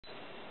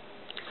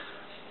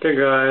Okay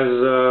guys,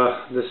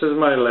 this is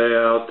my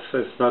layout.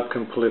 It's not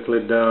completely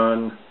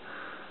done,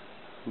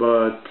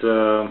 but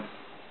the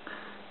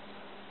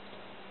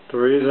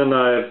reason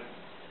I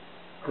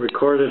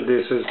recorded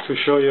this is to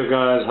show you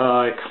guys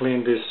how I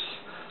clean this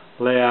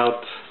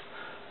layout.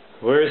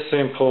 Very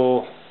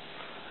simple,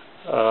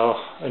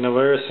 in a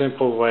very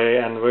simple way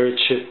and very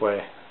cheap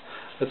way.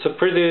 It's a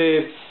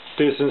pretty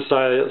decent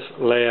size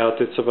layout.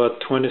 It's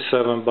about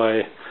 27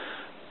 by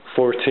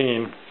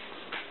 14.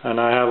 And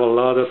I have a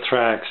lot of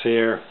tracks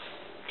here.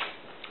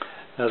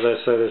 As I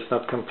said, it's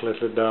not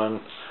completely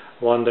done.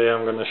 One day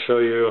I'm going to show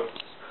you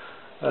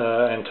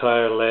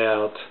entire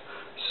layout.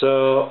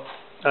 So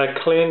I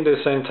cleaned this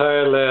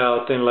entire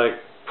layout in like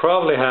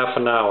probably half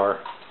an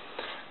hour.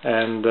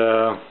 And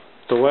the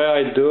way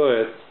I do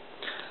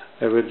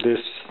it with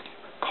this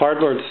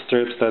cardboard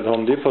strips that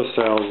Home Depot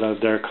sells,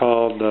 they're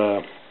called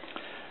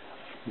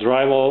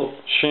drywall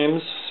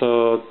shims.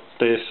 So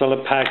they sell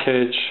a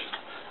package.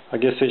 I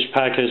guess each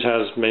package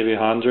has maybe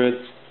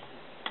 100.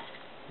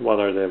 What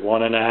are they?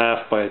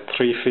 1.5 by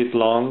 3 feet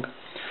long.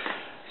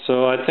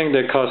 So I think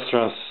they cost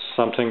around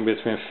something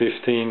between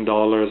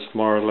 $15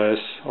 more or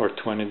less, or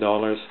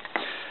 $20.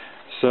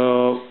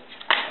 So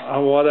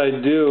what I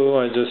do,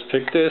 I just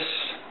pick this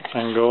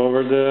and go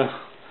over the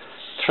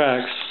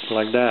tracks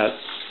like that.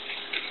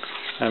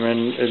 I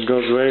mean, it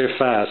goes very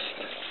fast.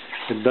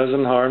 It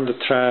doesn't harm the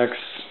tracks,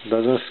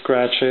 doesn't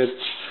scratch it,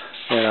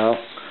 you know.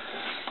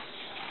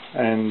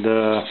 And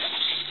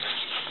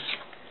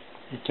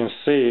you can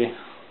see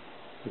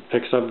it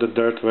picks up the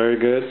dirt very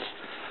good.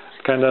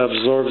 It kind of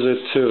absorbs it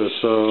too,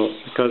 so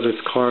because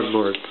it's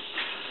cardboard.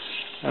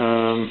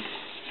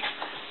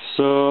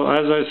 So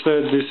as I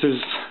said, this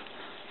is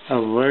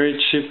a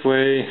very cheap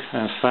way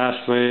and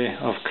fast way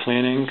of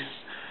cleaning.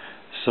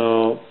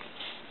 So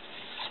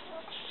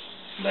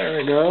there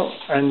we go,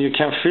 and you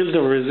can feel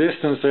the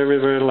resistance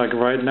everywhere. Like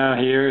right now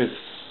here, it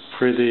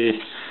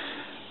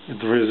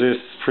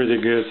resists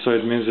pretty good, so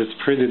it means it's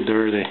pretty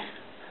dirty.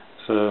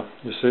 So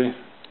you see,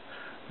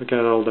 look at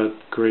all that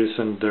grease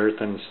and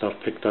dirt and stuff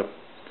picked up.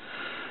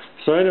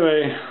 So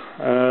anyway,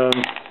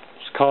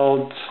 it's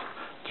called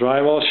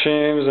drywall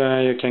shims,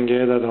 and you can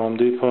get it at Home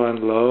Depot and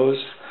Lowe's.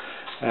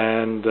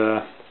 And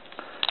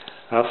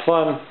have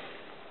fun.